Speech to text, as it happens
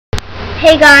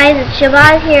Hey guys, it's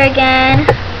Shahbaz here again.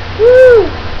 Woo!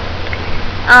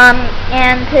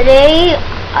 And today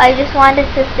I just wanted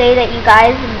to say that you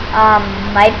guys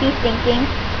might be thinking,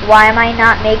 why am I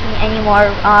not making any more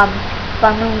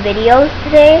FunLoom videos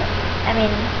today? I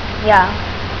mean, yeah,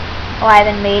 I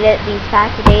haven't made it these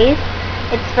past days.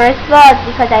 It's first of all, it's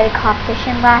because I had a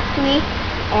competition last week,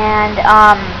 and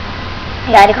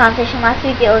yeah, I had a competition last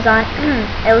week. It was on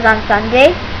it was on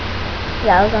Sunday.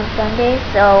 Yeah, it was on Sunday,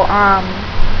 so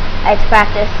I had to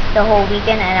practice the whole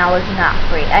weekend and I was not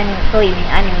free. Believe me,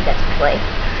 I didn't even get to play.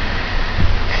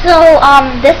 So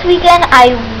this weekend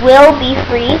I will be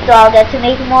free, so I'll get to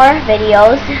make more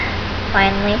videos.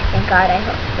 Finally, thank God, I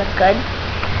hope that's good.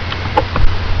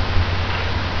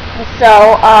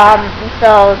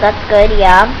 So that's good,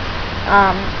 yeah.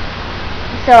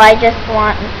 So I just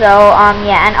want,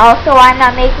 yeah, and also why I'm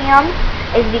not making them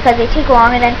is because they take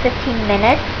longer than 15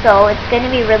 minutes, so it's going to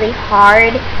be really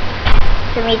hard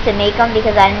for me to make them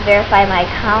because I didn't verify my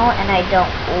account and I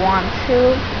don't want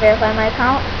to verify my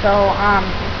account. So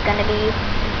it's going to be,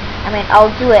 I mean, I'll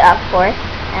do it of course,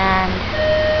 and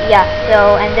yeah,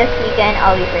 so, and this weekend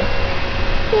I'll be free.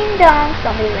 Ding dong,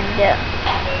 somebody ringed it.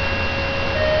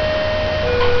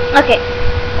 Okay,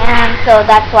 and so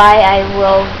that's why I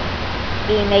will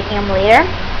be making them later.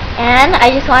 And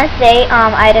I just want to say,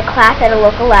 I had a class at a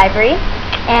local library,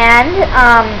 and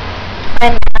I'm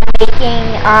making,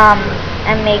 I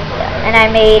made,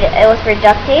 it was for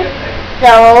duct tape.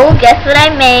 So guess what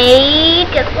I made?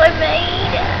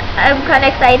 I'm kind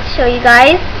of excited to show you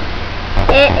guys.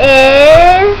 It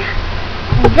is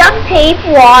duct tape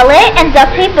wallet and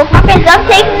duct tape bookmark and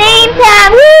duct tape name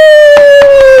tag.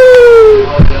 Woo!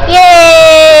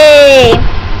 Yay!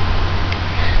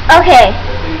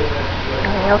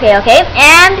 Okay,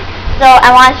 and so I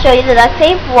want to show you the duct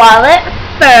tape wallet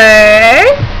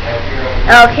first.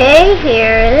 Okay,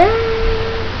 here it is.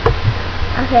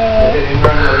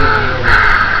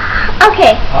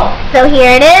 Okay, so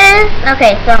here it is.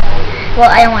 Okay, so,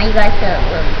 well, I don't want you guys to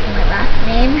see my last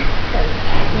name, because,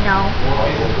 you know,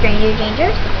 stranger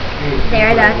dangers.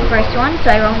 There, that's the first one,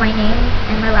 so I wrote my name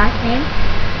and my last name.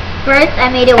 First,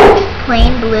 I made it with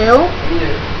plain blue.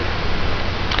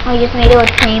 I just made it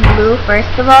with plain blue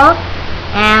first of all,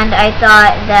 and I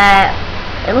thought that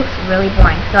it looks really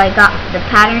boring, so I got the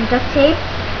pattern duct tape,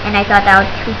 and I thought that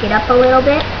would tweak it up a little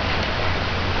bit.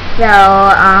 So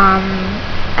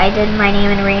I did my name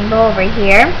in rainbow over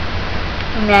here,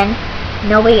 and then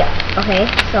okay,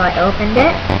 so I opened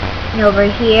it, and over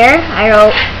here I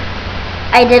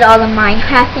did all the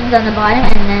Minecraft things on the bottom,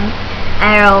 and then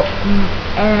I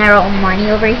wrote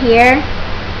money over here,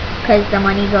 because the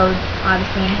money goes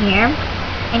obviously in here.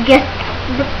 And guess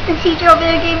the teacher over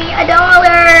there gave me $1.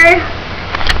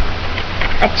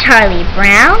 A Charlie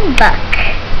Brown buck.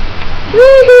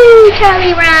 Woohoo!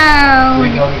 Charlie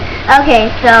Brown.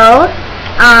 Okay, so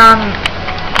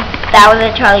that was a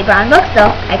Charlie Brown book,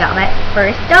 so I got my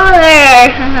first $1.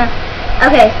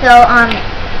 Okay, so and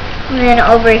then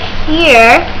over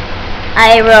here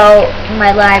I wrote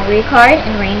my library card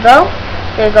in rainbow,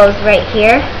 so it goes right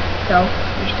here. So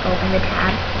you just open the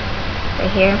tab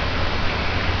right here,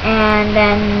 and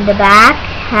then the back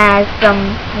has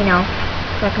some, you know,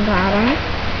 second pattern.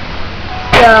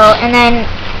 So and then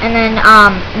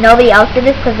nobody else did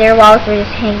this because their wallets were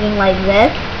just hanging like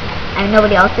this, and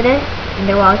nobody else did it, and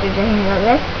their wallets were just hanging like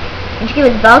this. And she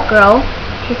was Velcro.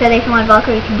 She said if you want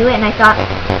Velcro you can do it, and I thought,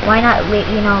 why not,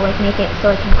 you know, like make it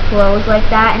so it can close like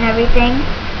that and everything.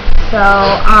 So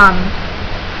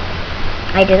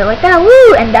I did it like that.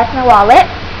 Woo! And that's my wallet.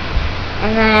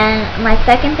 And then my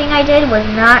second thing I did was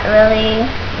not really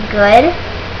good.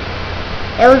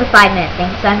 It was a 5-minute thing,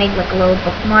 so I made like a little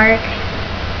bookmark,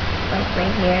 like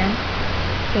right here.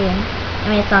 See? I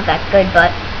mean, it's not that good, but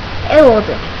it will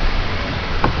do.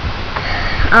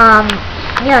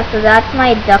 Yeah, so that's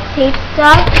my duct tape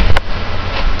stuff.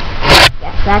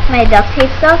 Yes, that's my duct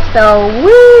tape stuff. So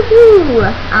woohoo!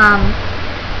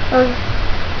 It was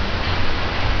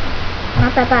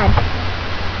not that bad.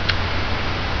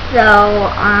 So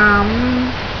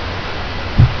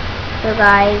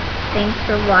guys, thanks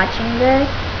for watching this,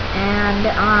 and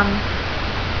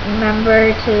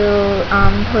remember to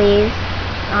please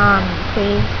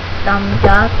thumbs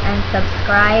up and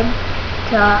subscribe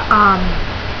to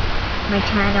my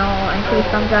channel, and please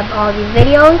thumbs up all these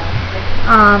videos.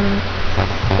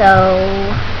 So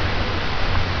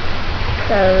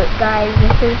guys,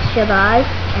 this is Shahbaz,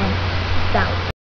 and out.